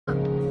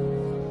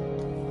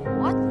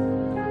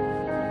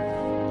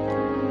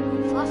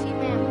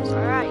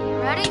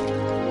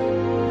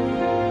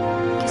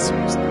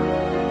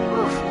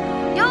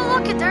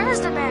is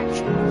the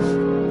mansion?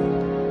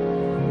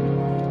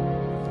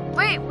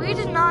 Wait, we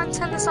did not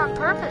intend this on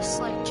purpose.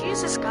 Like,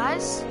 Jesus,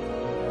 guys.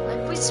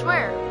 Like, we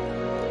swear.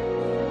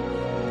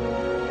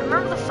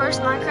 Remember the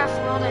first Minecraft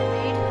world I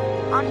made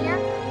on here?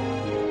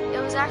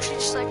 It was actually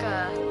just like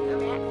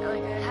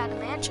it had a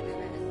mansion in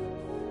it.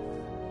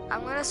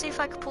 I'm gonna see if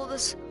I can pull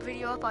this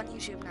video up on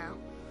YouTube now.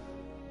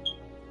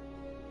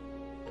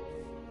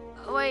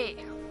 Oh, wait.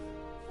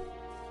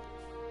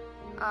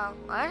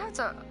 I have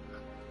to...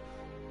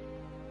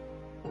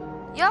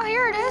 Yo,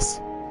 here it is.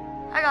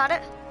 I got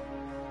it.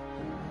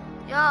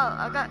 Yo,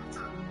 I got...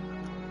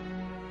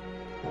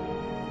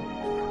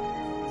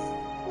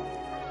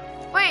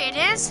 Wait, it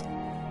is?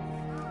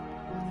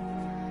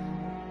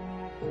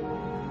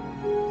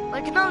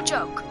 Like, no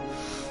joke.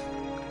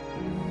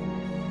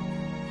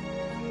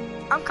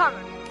 I'm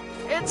coming.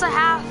 It's a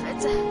half,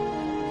 it's a...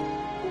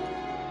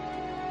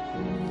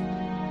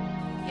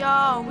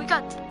 Yo, we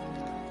got...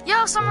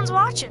 Yo, someone's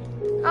watching.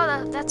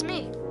 Oh, that's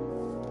me.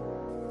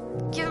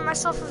 Giving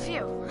myself a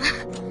view.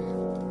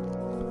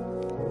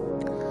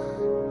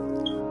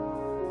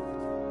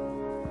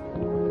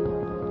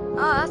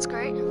 Oh, that's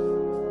great.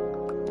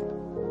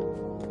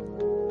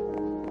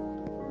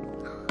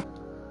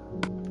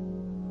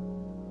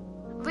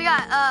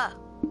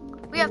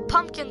 We have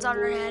pumpkins on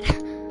our head.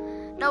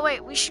 No,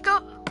 wait, we should go.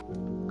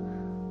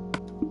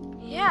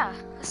 Yeah,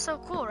 that's so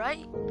cool,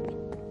 right?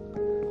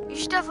 You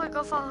should definitely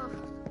go follow.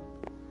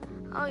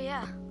 Oh,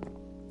 yeah.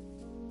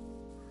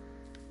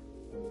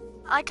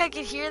 I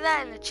could hear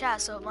that in the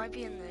chat, so it might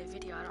be in the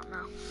video, I don't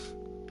know.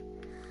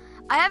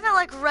 I have it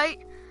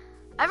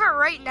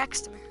right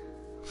next to me.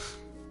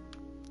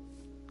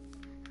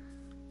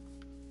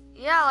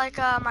 Yeah, like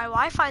my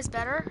Wi-Fi's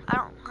better. I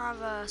don't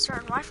have a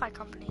certain Wi-Fi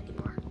company anymore.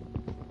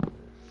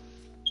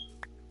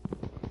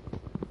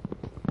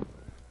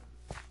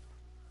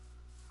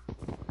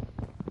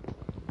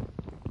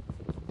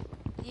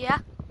 Yeah.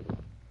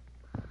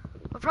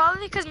 Well,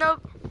 probably because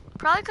I'm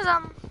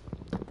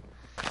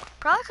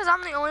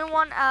the only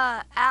one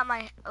at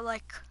my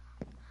like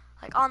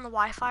on the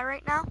Wi-Fi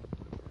right now.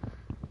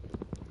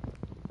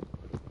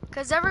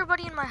 Because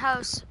everybody in my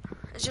house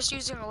is just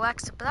using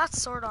Alexa, but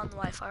that's sort of on the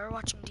Wi-Fi. We're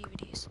watching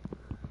DVDs.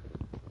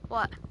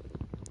 What?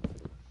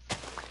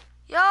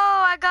 Yo,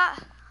 I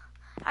got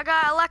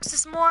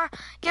Alexis Moore.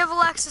 Give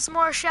Alexis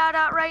Moore a shout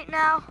out right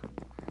now.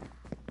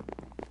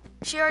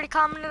 She already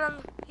commented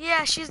on.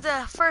 Yeah, she's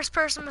the first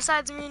person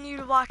besides me and you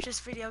to watch this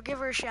video. Give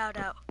her a shout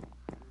out.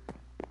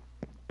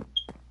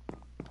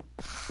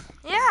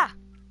 Yeah.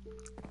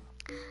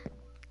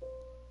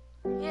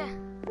 Yeah.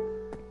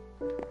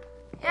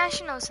 Yeah,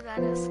 she knows who that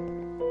is.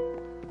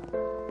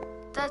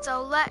 That's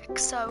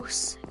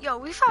Alexos. Yo,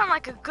 we found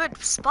like a good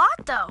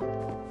spot though.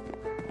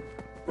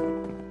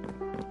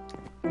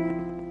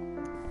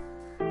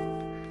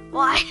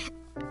 Why?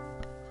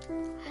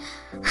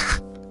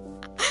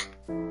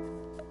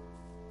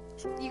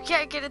 You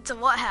can't get into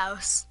what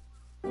house?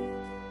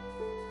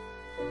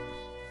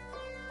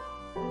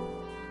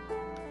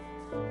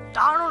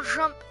 Donald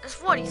Trump is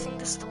what? Do you think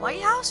this is the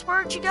White House?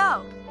 Where'd you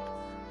go?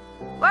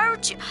 Where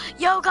would you?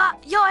 Yo,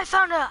 I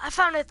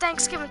found a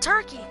Thanksgiving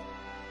turkey.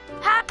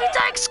 Happy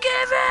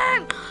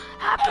Thanksgiving!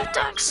 Happy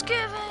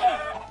Thanksgiving!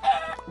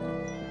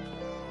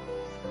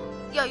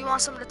 Yo, you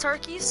want some of the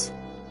turkeys?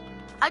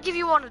 I'll give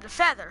you one of the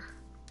feather.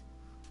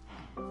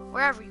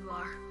 Wherever you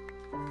are.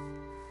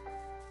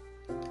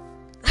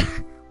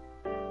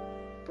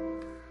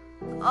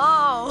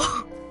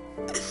 Oh.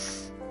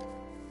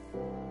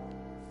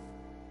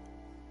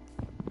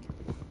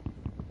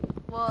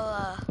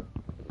 Well,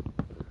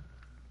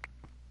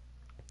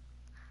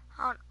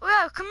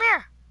 whoa, come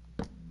here.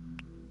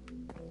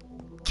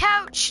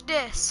 Couch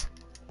this.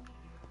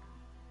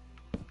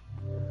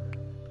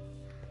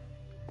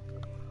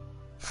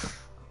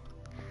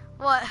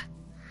 What?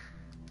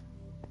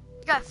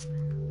 You got...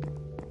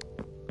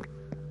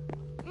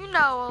 You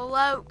know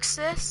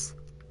Alexis.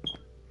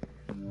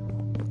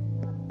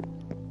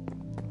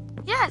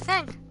 Yeah, I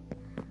think.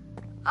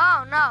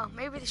 Oh, no.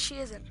 Maybe she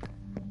isn't.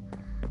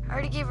 I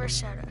already gave her a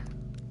shout out.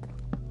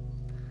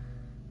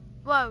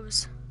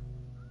 Woes.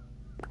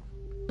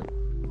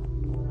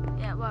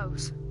 Yeah,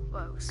 woes.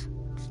 Woes.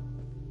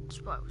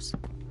 Just woes.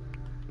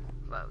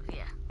 Woes,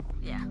 yeah.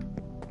 Yeah.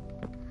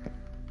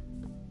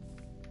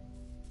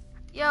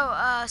 Yo,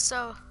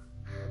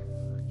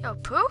 Yo,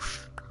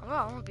 poof? Oh,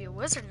 I want to be a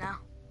wizard now.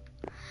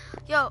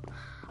 Yo,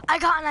 I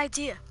got an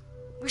idea.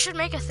 We should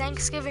make a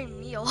Thanksgiving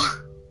meal.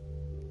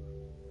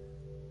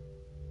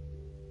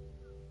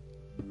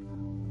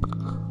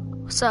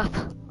 What's up?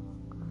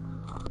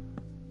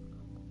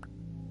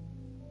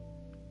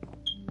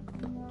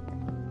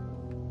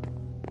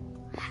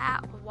 How?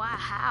 Wow,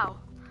 how?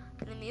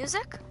 The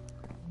music?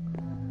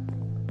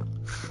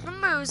 The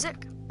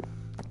music.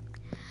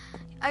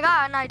 I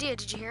got an idea.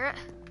 Did you hear it?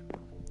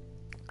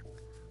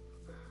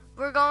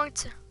 We're going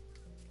to...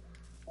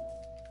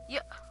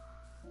 Yeah.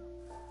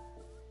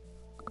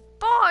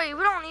 Boy,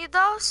 we don't need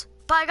those.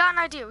 But I got an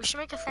idea. We should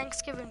make a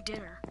Thanksgiving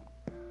dinner.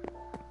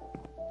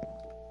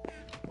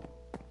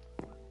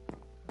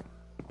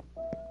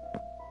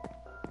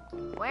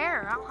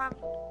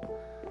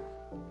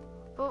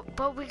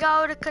 But we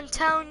gotta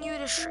continue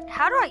to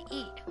how do I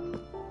eat?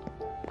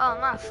 Oh,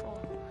 I'm not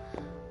full.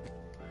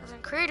 I was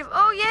in creative.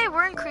 Oh, yay,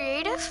 we're in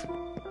creative.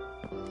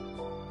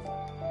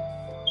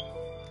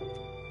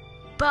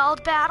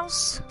 Build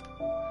battles.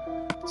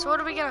 So what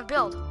are we gonna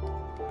build?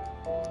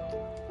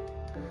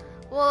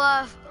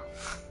 Well,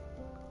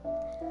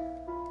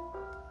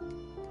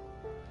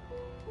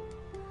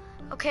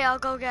 okay, I'll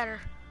go get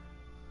her.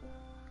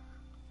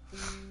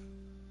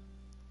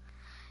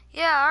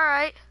 Yeah,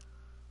 alright.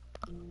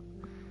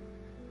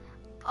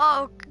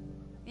 Oh,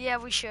 yeah,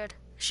 we should.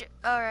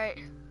 Alright.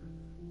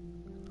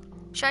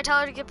 Should I tell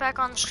her to get back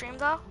on the stream,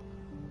 though?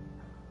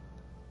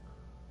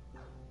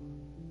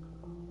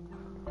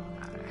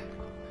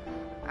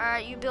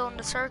 Alright, you building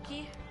the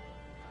turkey?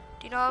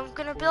 Do you know what I'm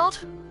gonna build?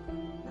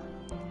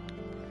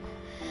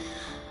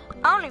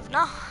 I don't even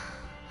know.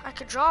 I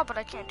could draw, but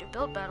I can't do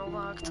build battle,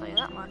 I can tell you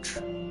that much.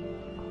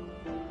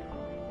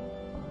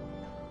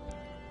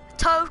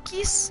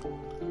 Tokies.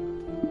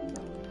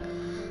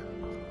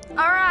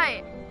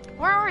 Alright,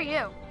 where are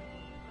you?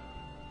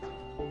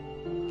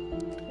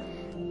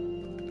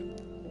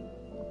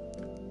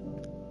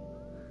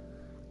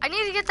 I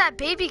need to get that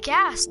baby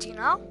gas, do you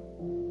know?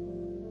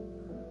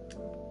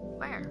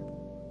 Where?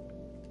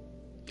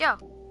 Yo.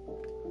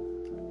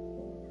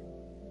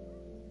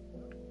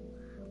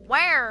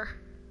 Where?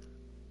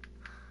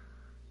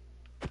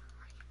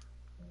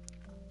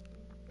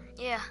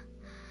 Yeah.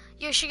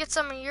 You should get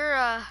some of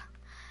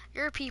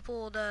your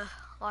people to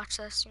watch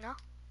this, you know?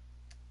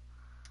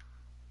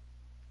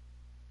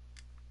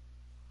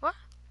 What?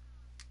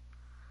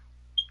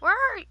 Where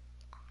are you?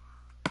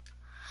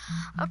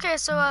 Okay,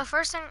 so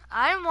first thing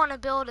I want to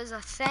build is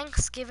a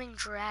Thanksgiving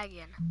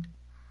dragon.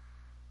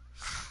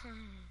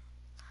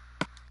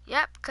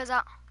 Yep,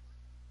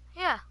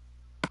 yeah.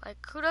 Like,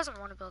 who doesn't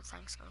want to build a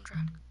Thanksgiving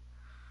dragon?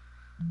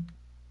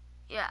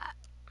 Yeah.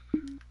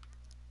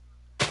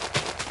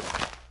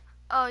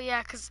 Oh,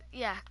 yeah, cause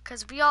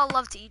we all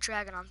love to eat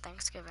dragon on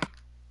Thanksgiving.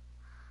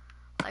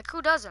 Like,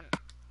 who doesn't?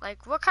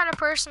 Like, what kind of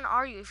person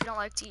are you if you don't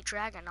like to eat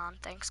dragon on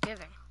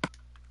Thanksgiving?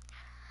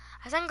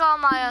 I think all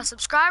my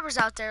subscribers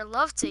out there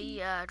love to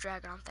eat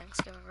dragon on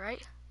Thanksgiving,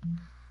 right?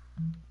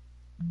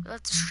 We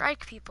love to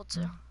strike people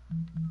too.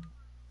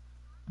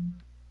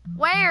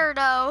 Where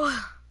though?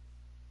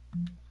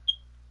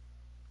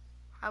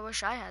 I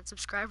wish I had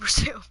subscribers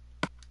too.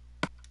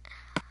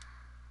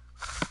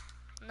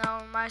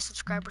 No, my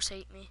subscribers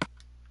hate me.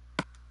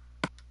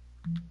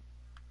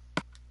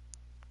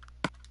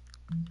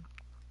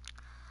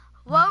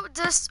 Whoa,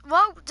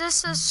 the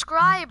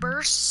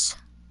subscribers.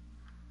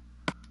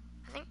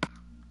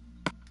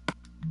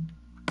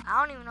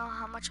 I don't even know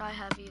how much I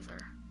have either,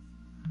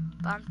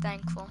 but I'm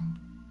thankful.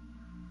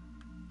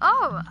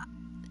 Oh,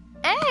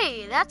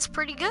 hey, that's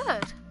pretty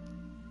good.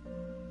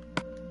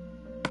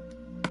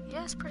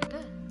 Yeah, it's pretty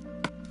good.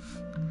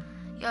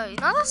 Yo, you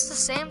know that's the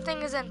same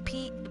thing as in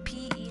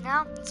PE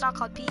now? It's not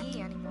called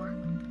PE anymore.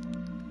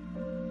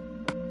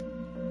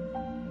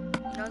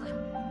 You know that?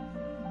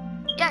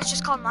 Yeah, it's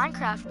just called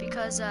Minecraft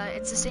because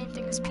it's the same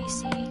thing as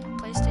PC,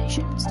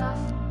 PlayStation, and stuff.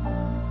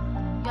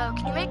 Yo,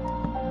 can you make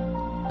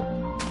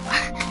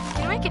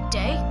a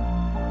day?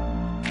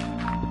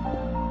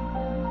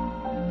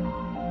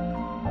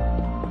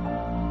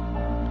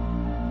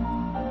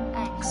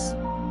 Thanks.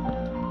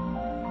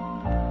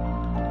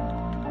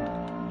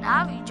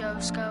 Now you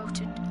just go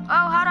to...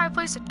 Oh, how do I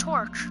place a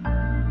torch?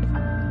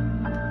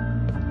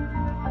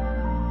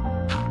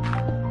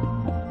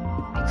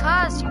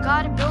 Because you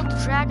gotta build the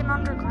dragon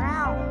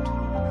underground.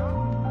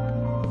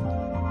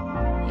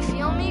 You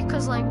feel me?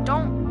 Cause like,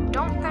 don't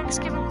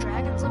Thanksgiving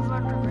dragons live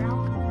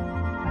underground?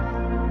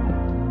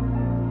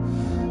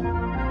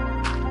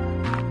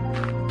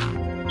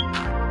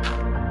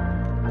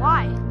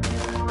 Why?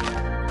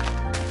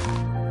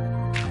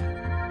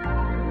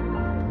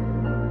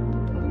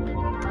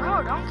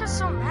 Bro, don't get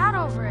so mad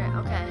over it.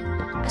 Okay,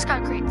 I just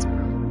gotta create some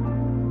room.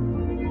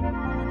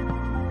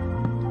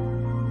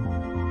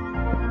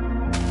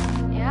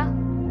 Yeah?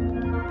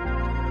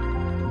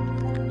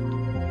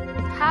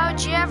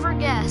 How'd you ever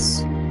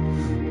guess?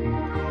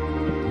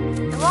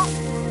 Well,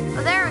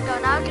 oh, there we go.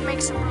 Now I can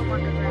make some room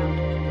underground.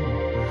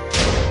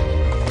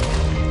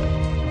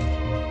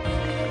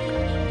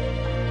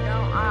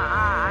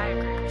 I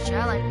agree with you.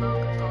 I like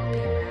Logan Paul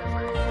being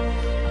whatever.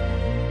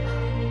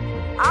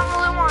 I don't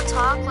really want to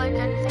talk like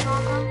anything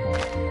on them,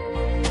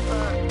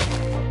 but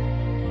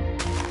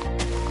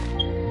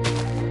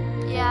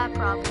yeah,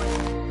 probably.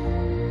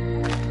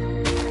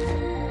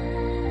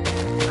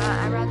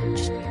 I'd rather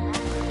just be mad.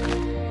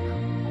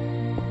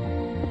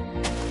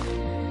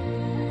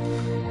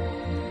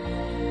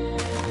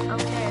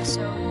 Okay,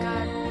 so we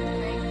gotta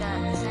make that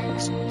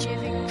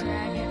Thanksgiving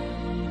dragon.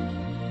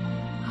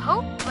 I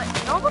hope, but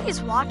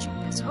nobody's watching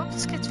this. I hope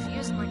this gets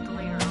views in like the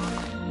later on.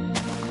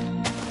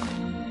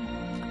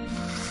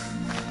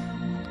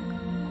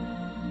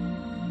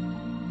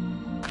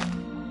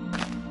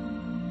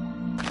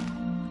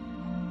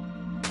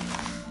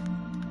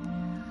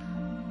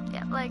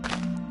 Yeah, like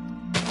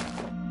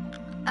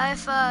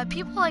if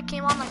people like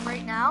came on like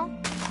right now,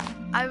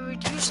 I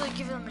would usually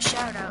give them a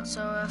shout out.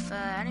 So if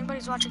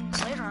anybody's watching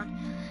this later on,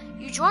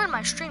 you join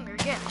my stream, you're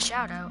getting a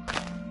shout out.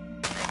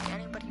 Like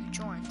anybody who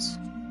joins.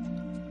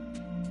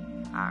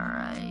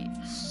 Alright,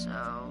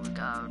 so we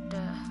got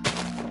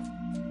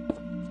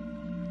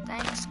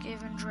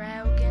Thanksgiving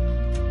Dragon.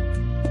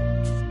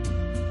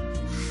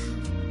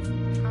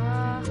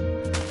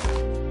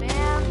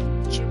 Bam,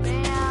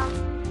 jabam,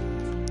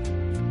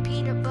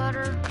 peanut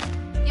butter.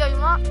 Yo,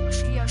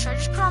 should I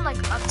just put on like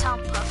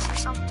Uptown Puffs or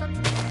something?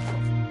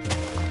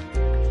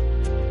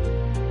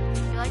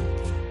 You like?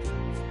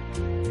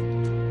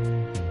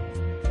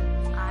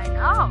 I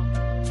know.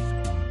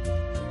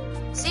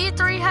 See,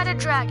 three-headed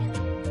dragon.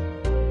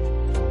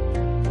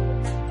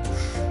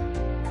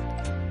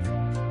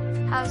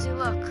 How's he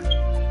look?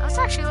 That's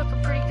actually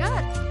looking pretty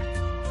good.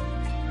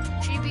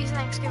 Should you be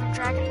Thanksgiving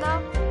Dragon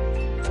though?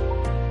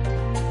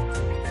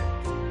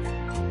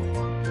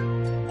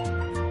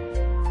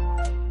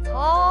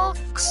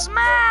 Hulk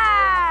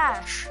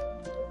smash!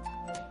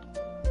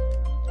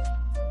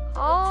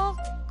 Hulk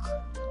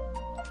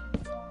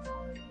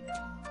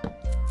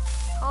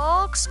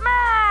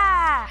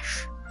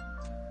smash!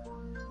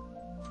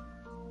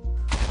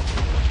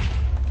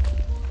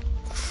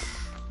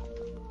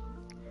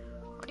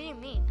 What do you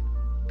mean?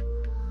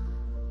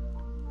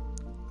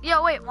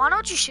 Yo, wait, why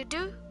don't you should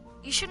do?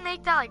 You should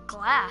make that like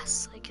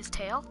glass, like his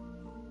tail.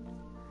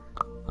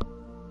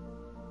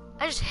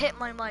 I just hit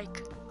my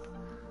mic.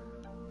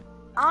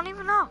 I don't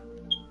even know.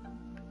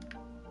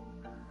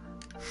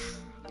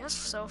 It was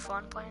so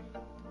fun playing.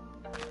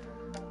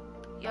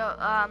 Yo,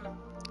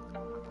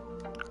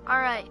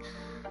 alright.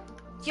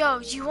 Yo,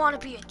 you want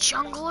to be a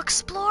jungle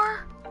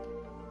explorer?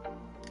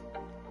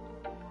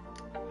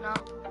 No?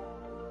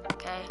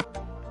 Okay.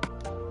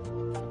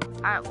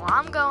 Alright, well,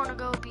 I'm going to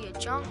go be a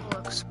jungle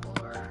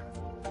explorer.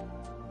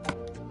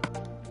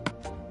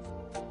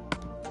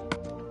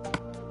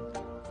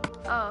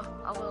 Oh,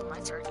 I will my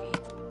turkey.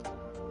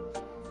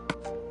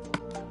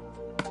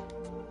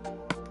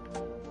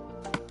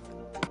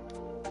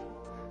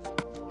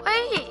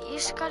 Wait, you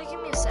just gotta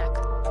give me a sec.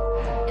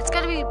 It's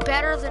gonna be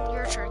better than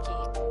your turkey.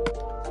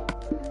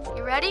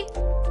 You ready?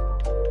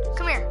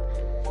 Come here.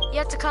 You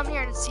have to come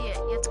here and see it.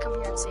 You have to come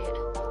here and see it.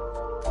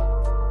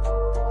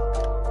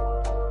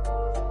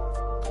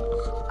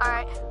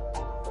 Alright.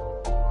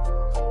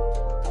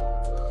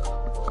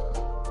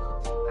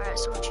 Alright,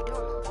 so what you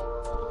doing?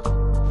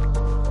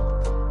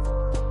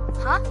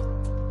 Huh?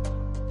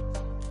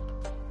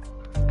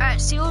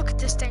 Alright, see, look at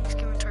this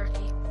Thanksgiving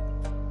turkey.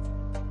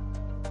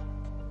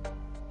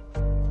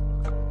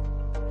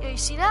 Yo, you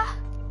see that?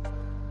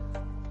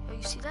 Yo,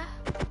 you see that?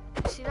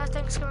 You see that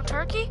Thanksgiving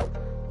turkey?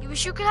 You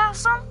wish you could have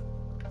some?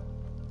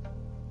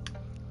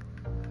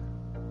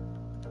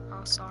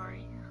 Oh,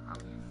 sorry.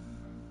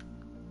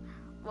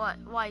 What?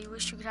 Why? You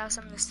wish you could have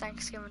some of this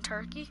Thanksgiving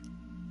turkey?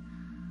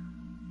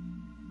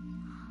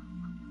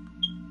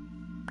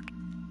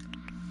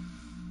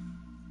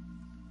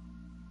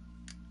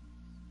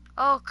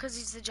 Oh, 'cause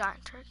he's the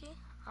giant turkey?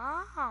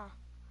 Oh.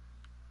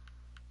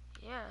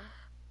 Yeah.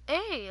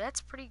 Hey,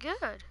 that's pretty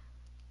good.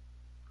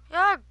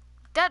 Yeah,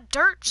 that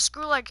dirt just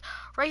grew like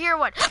right here.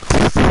 What?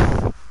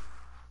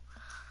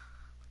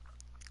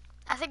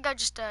 I think I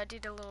just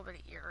did a little bit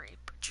of ear rape,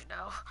 but you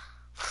know.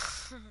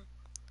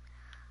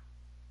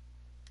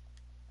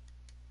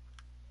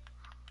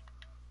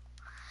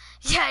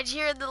 Yeah, did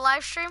you hear the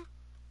live stream?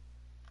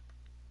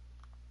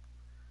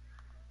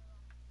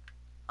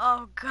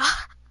 Oh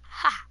god.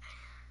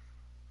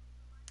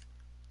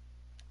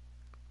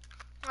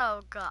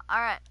 Oh god.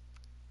 Alright.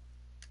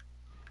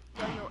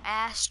 Yo,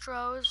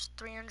 Astros,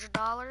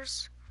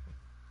 $300.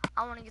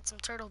 I want to get some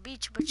Turtle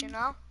Beach, but you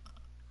know.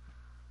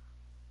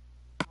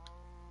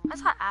 I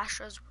thought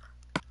Astros were.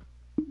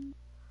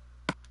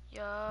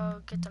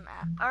 Yo, get them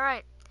at.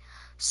 Alright.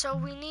 So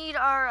we need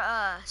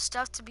our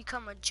stuff to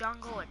become a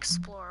jungle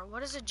explorer.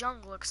 What does a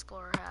jungle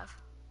explorer have?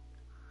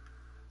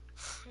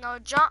 No,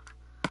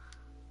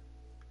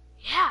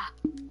 yeah.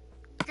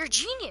 You're a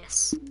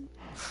genius.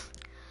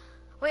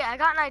 Wait, I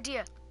got an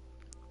idea.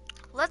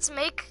 Let's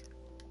make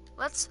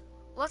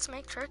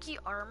turkey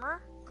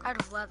armor out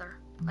of leather,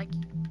 like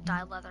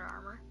dyed leather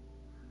armor.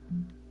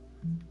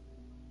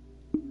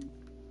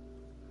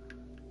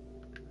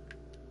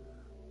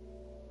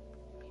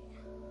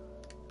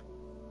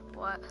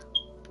 What?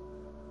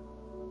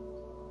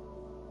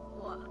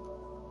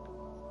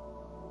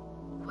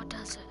 What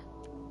does it?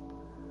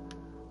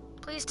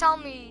 Please tell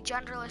me,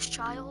 genderless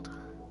child.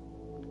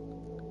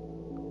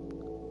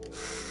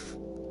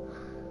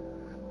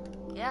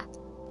 Yeah.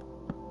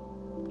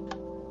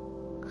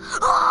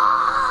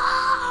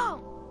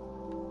 Oh!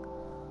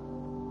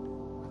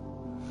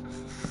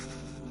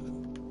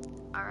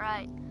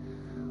 Alright.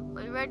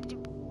 Are you ready to...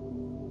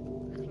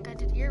 I think I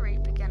did ear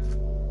rape again.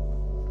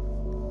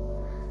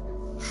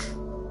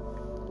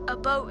 A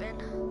boatin'.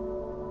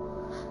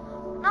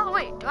 No,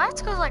 wait. Do I have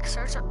to go, like,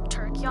 search up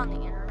turkey on the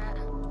internet?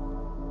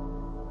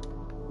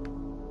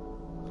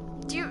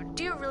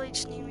 Do you really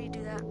just need me to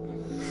do that?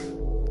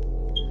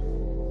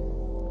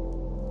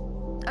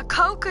 A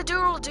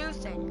cock-a-doodle-doo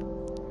thing.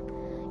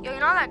 Yo, you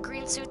know that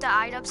green suit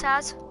that iDubbbz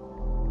has?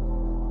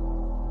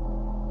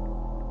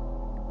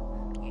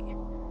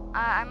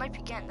 I might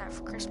be getting that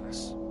for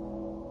Christmas.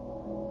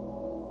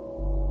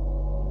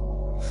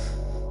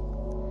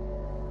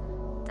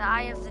 The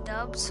Eye of the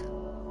Dubs.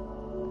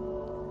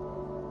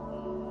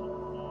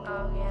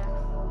 Oh yeah.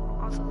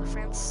 Also the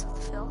Francis of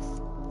the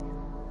Filth.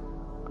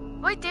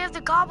 Wait, they have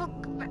the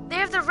they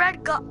have the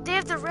red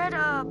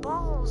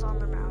balls on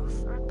their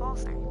mouth. The red ball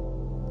thing.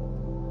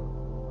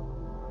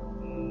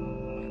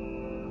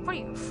 What are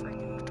you,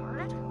 freaking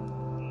retarded?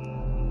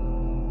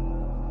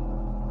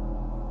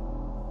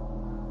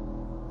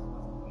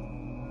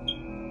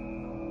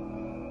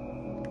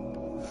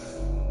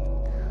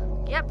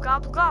 Yep,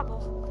 gobble gobble.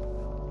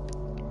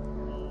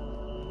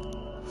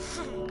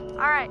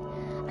 Alright.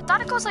 I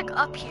thought it goes like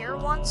up here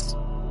once.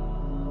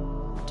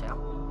 Too.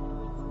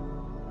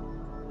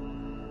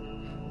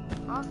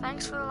 Well,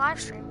 thanks for the live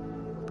stream.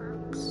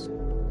 Burps.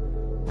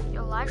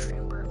 Yo, live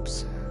stream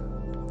burps.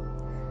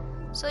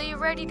 So you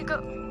ready to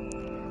go?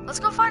 Let's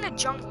go find a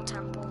jungle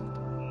temple.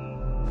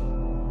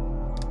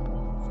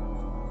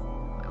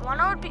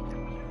 Wanna would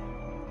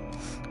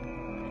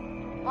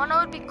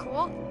be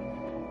cool?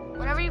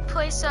 Whenever you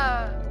place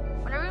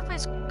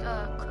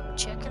cooked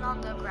chicken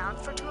on the ground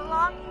for too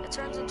long, it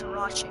turns into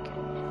raw chicken.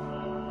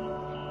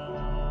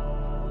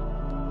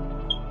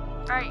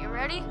 Alright, you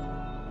ready?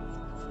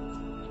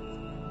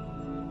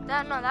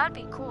 That'd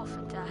be cool if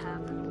that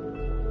happened.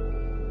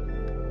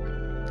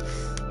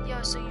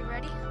 Yo, so you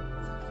ready?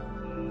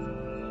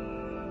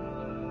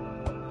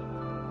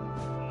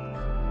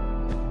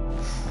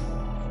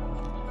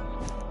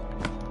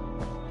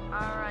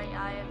 Alright,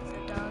 Eye of the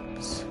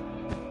Dubs.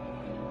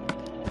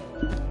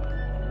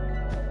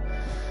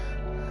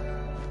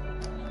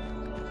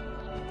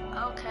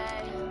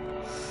 Okay.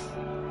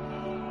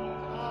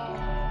 Well,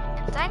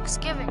 in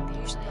Thanksgiving, they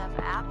usually have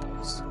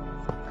apples,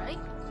 right?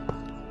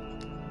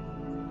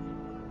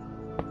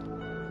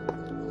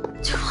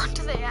 What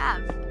do they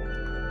have?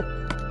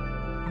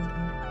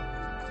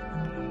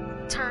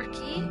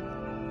 Turkey,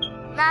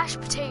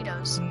 mashed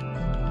potatoes.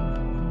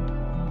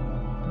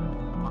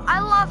 Well, I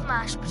love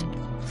mashed potatoes.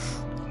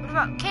 What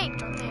about cake?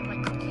 Don't they have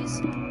like cookies?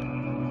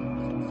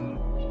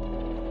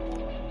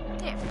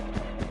 They have.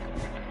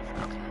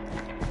 Okay.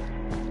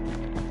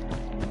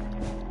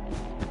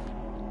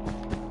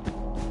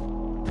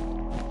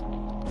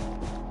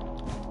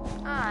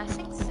 I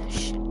think this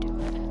should do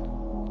it.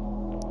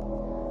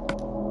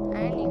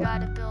 And you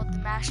gotta build the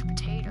mashed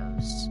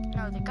potatoes.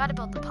 No, they gotta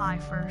build the pie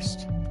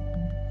first.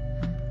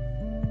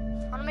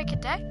 Wanna make a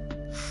day?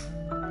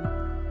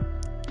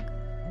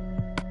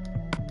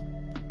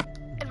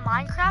 In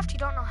Minecraft, you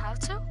don't know how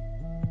to?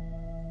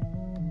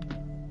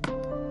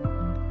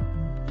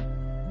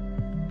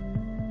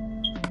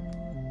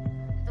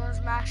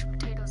 Those mashed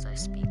potatoes I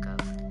speak of.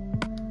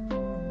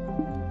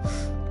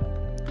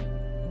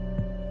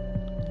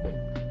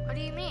 What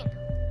do you mean?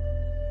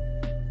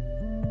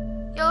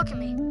 Yo, look at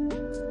me.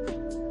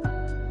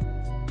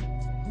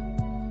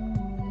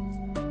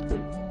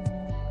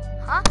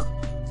 Huh?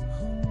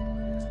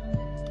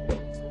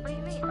 What do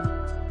you mean?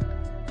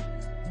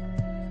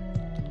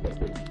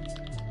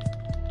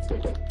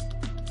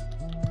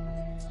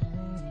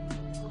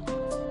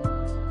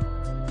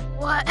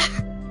 What?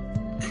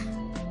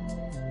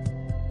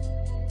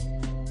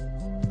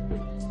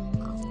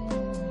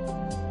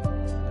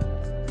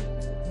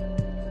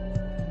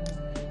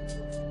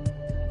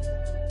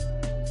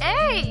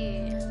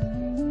 Hey!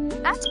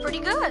 That's pretty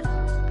good.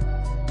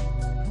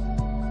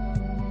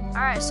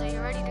 Alright, so you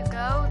ready to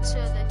go to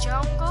the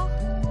jungle?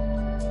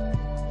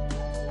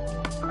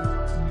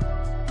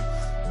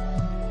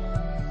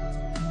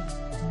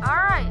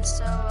 Alright,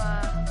 so,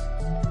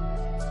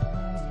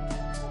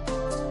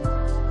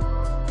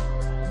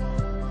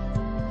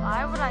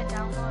 why would I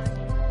download a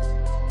game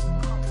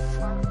called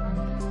Fortnite?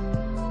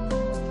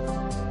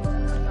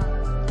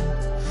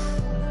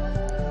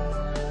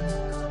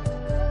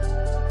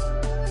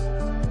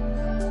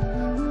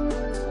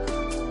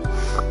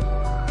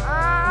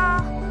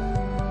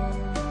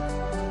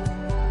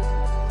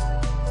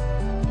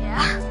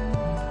 Yeah.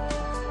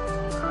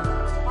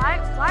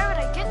 Why would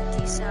I get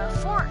these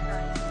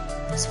Fortnite?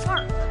 This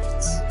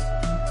Fortnites.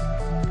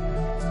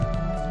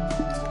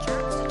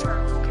 The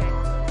turn, okay.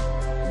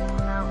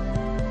 Now,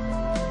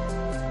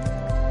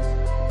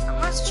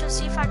 let's just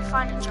see if I can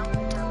find a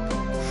jungle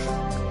temple.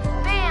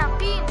 Bam,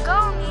 beam,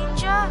 go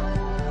ninja.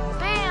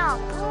 Bam,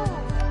 boom,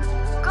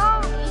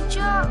 go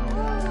ninja.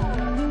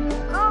 Ooh,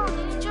 go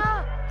ninja.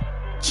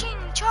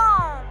 Ching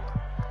chong.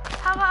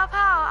 Pow pow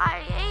pow.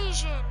 I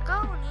Asian. Go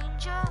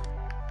ninja.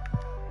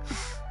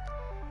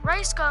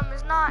 Rice gum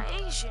is not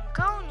Asian.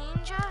 Go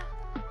ninja.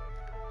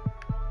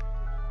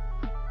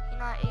 You're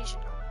not Asian.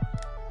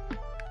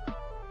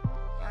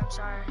 Yeah, I'm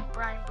sorry.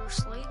 Brian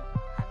Bruce Lee.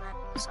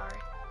 I'm sorry.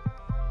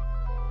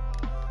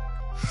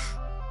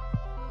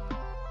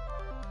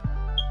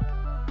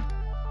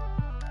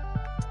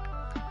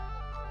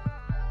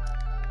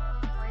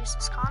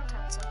 Racist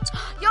content zones.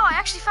 Yo, I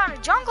actually found a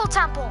jungle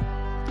temple.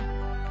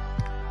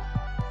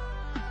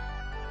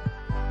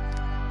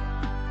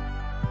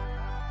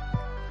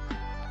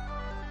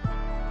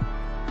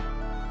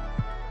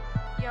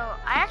 Yo,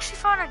 I actually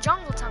found a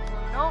jungle temple.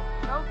 No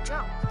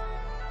joke.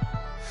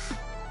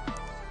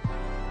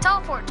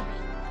 Teleport to me.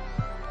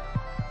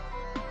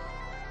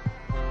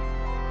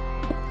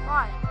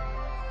 Why?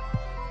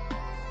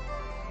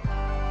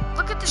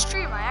 Look at the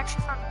stream. I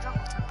actually found a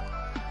jungle temple.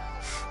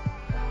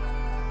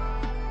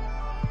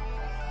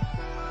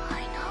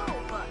 I know,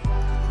 but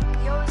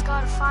you always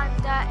gotta find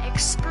that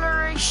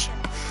exploration.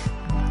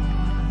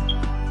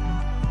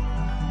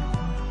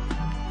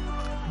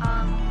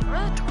 Where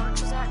are the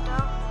torches at,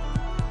 though?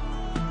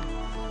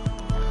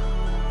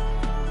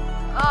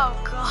 Oh,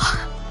 God.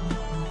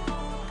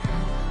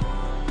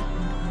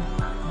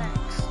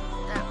 Thanks.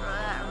 That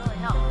really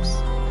helps. I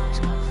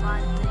just gotta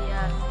find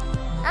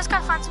I just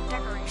gotta find some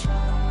decoration.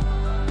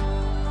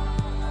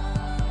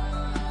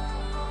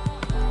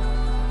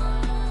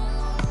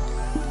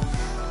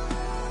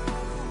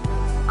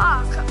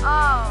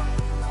 Oh.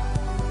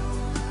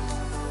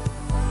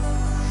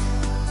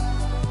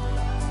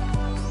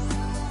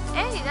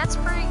 Hey, that's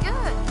pretty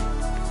good.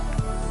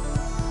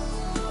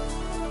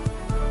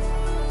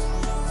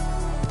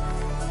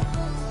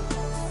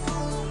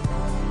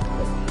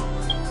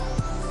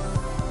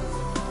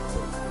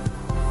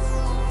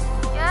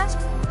 Yes.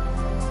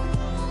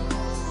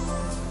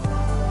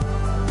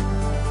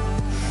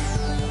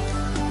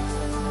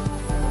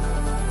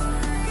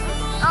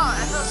 Oh,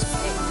 that feels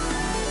big.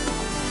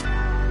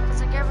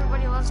 It's like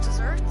everybody loves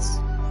desserts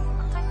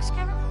on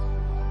Thanksgiving.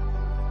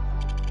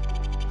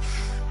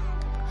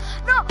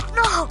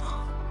 No!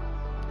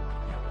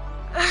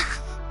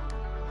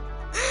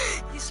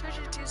 You switched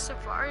it to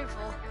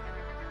survival.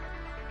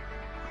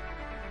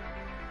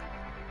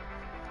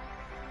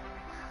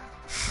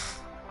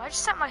 I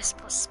just set my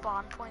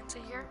spawn point to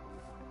here.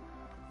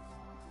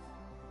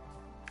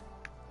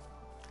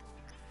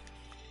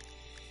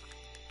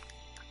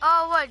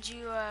 Oh, what'd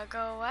you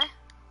go away?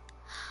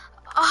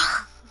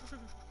 Oh.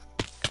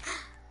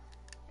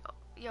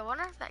 Yo, I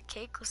wonder if that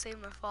cake will save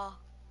my fall.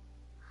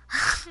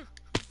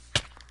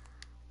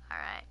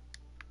 Alright.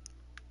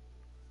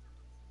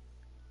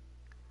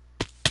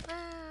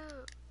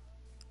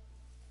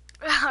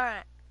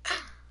 Alright.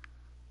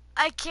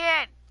 I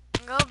can't.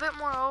 Go a bit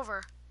more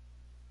over.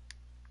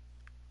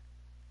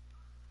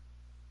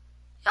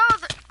 Yo,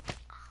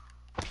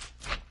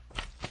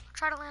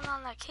 try to land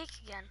on that cake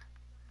again.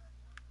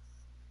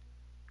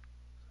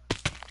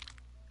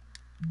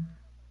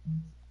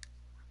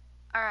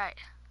 Alright.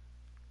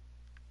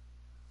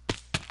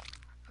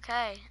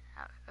 Okay.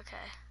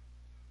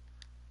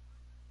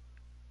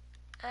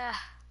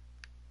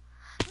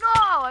 No,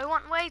 I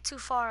went way too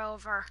far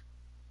over.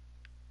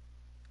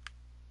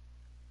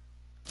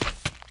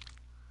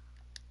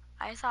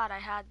 I thought I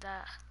had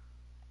that,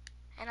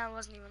 and I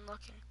wasn't even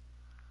looking.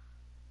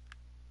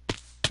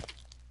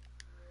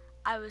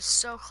 I was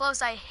so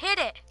close, I hit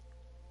it.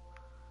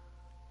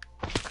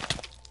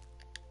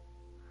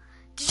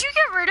 Did you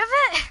get rid of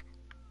it?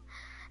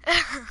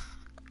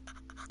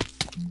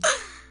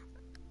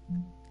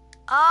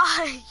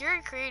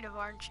 You're creative,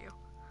 aren't you?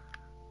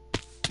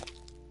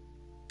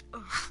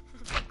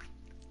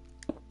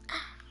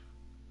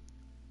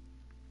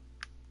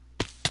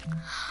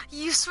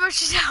 You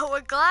switched it out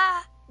with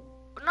glass.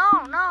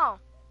 No.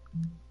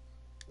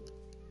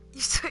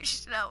 You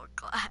switched it out with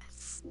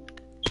glass.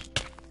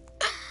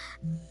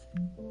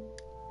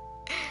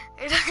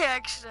 And I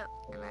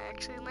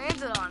actually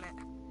landed on it.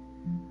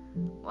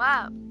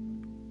 Wow.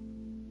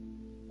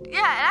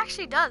 Yeah, it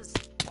actually does.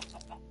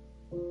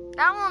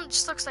 That one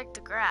just looks like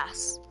the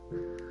grass.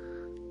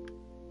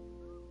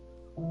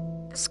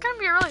 This is gonna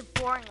be a really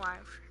boring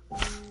life.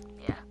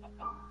 Yeah.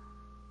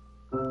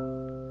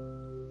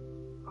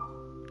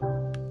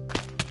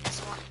 This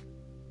one.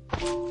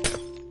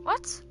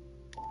 What?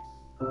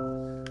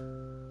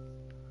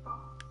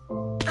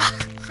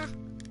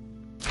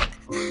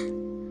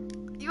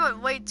 You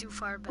went way too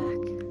far back.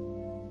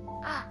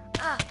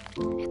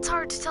 It's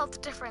hard to tell the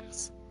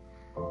difference.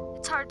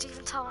 It's hard to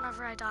even tell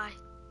whenever I die.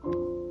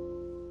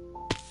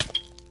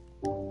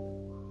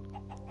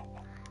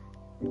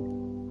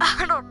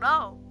 I don't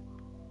know.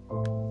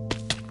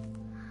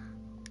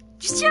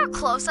 Do you see how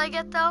close I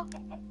get, though?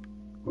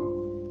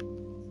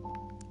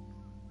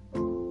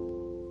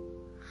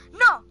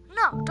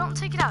 No, don't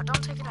take it out.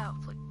 Don't take it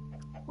out, please.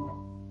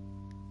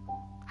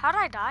 How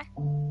did I die?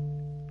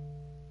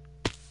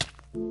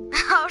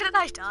 How did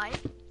I die?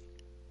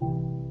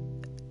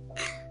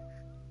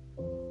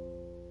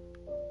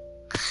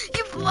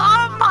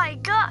 Oh my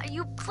god,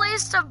 you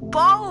placed them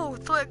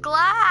both with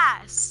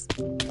glass.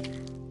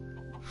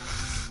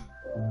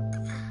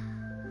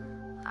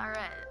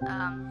 Alright, is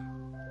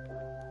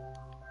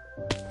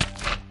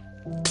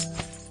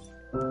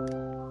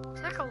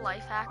there like a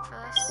life hack for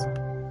this?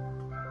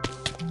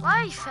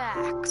 Life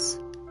hacks.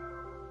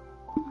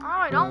 Oh,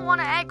 I don't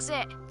want to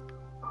exit.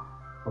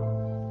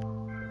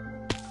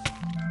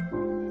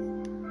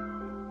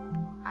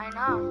 I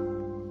know.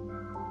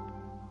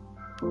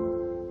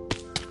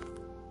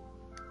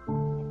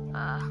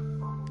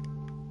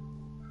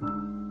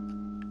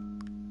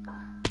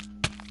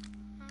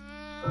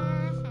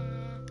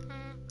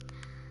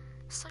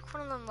 It's like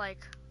one of them,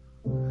 like,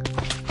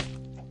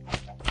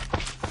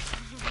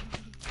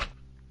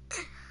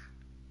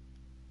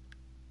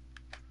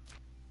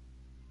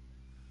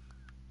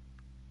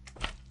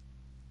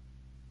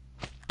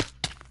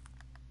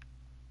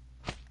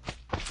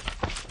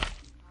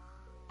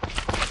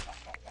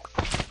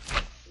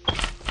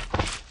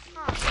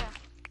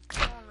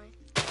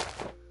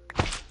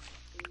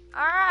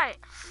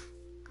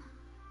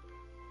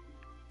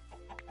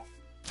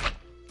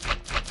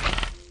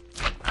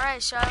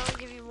 so I will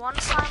give you one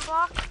slime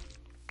block.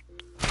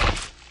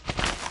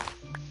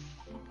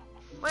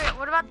 Wait,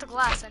 what about the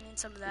glass? I need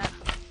some of that.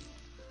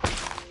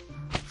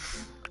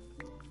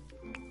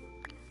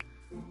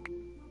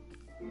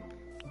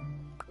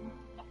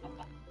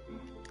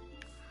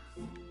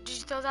 Did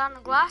you throw that in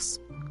the glass?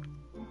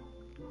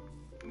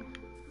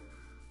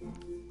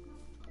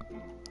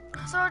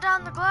 Throw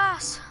down the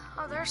glass.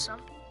 Oh, there's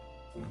some.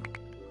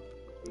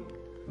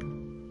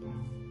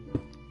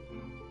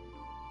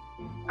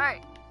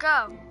 Alright,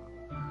 go.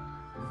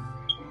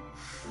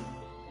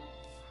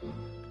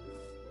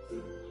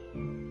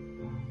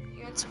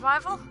 You in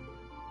survival?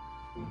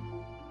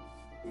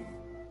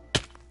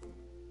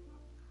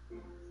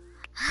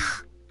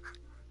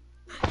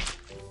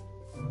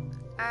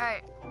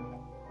 Alright.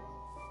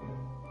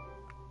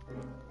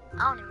 I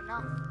don't even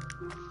know.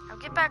 Now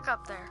get back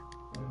up there.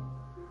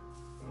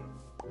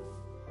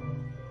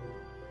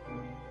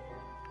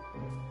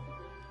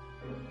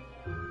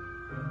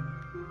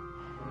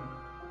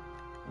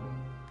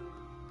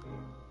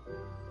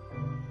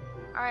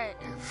 Alright,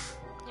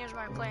 here's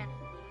my plan.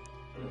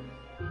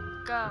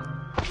 Go.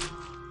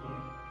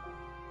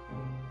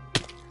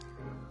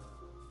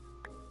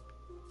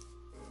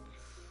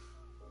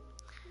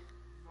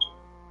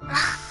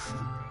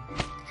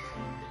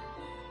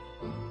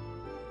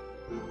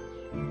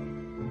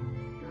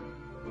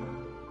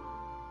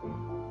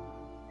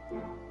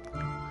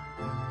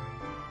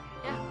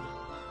 Yeah.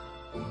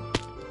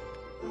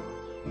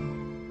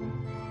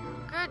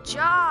 Good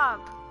job.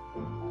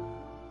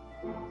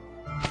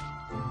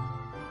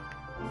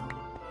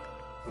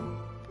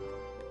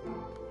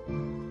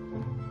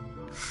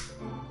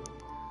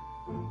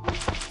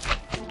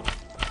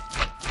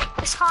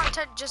 This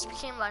content just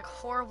became like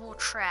horrible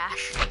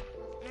trash.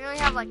 We only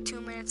have like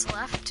 2 minutes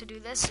left to do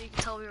this, so you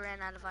can tell we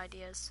ran out of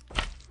ideas.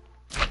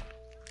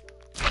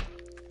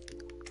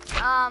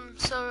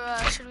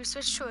 Should we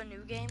switch to a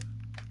new game?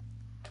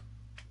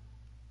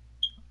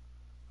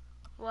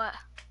 What?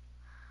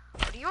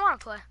 What do you want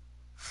to play?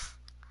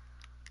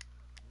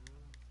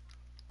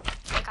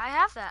 Like, I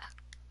have that.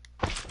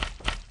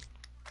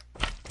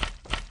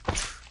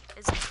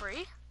 Is it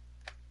free?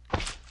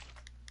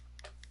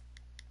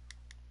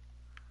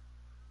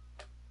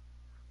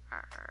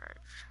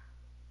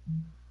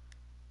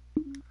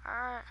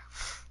 Alright.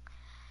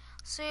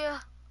 See ya.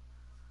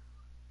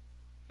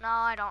 No,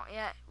 I don't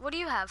yet. What do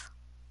you have?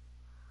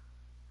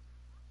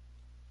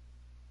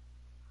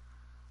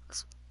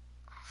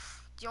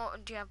 Do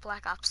you have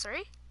Black Ops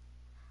 3?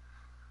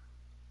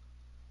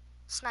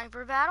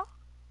 Sniper battle?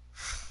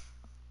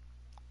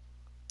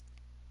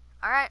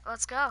 Alright,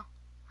 let's go.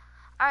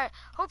 Alright,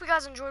 hope you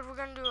guys enjoyed. We're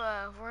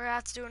gonna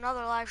have to do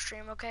another live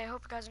stream, okay?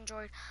 Hope you guys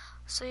enjoyed.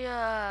 See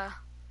ya.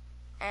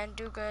 And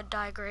do good,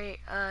 die great.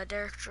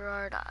 Derek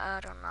Gerard, I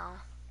don't know.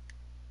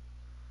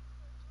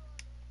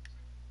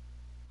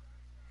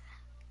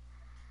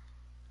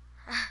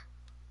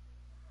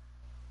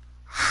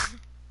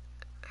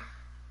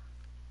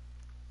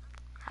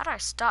 How do I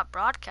stop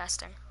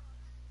broadcasting?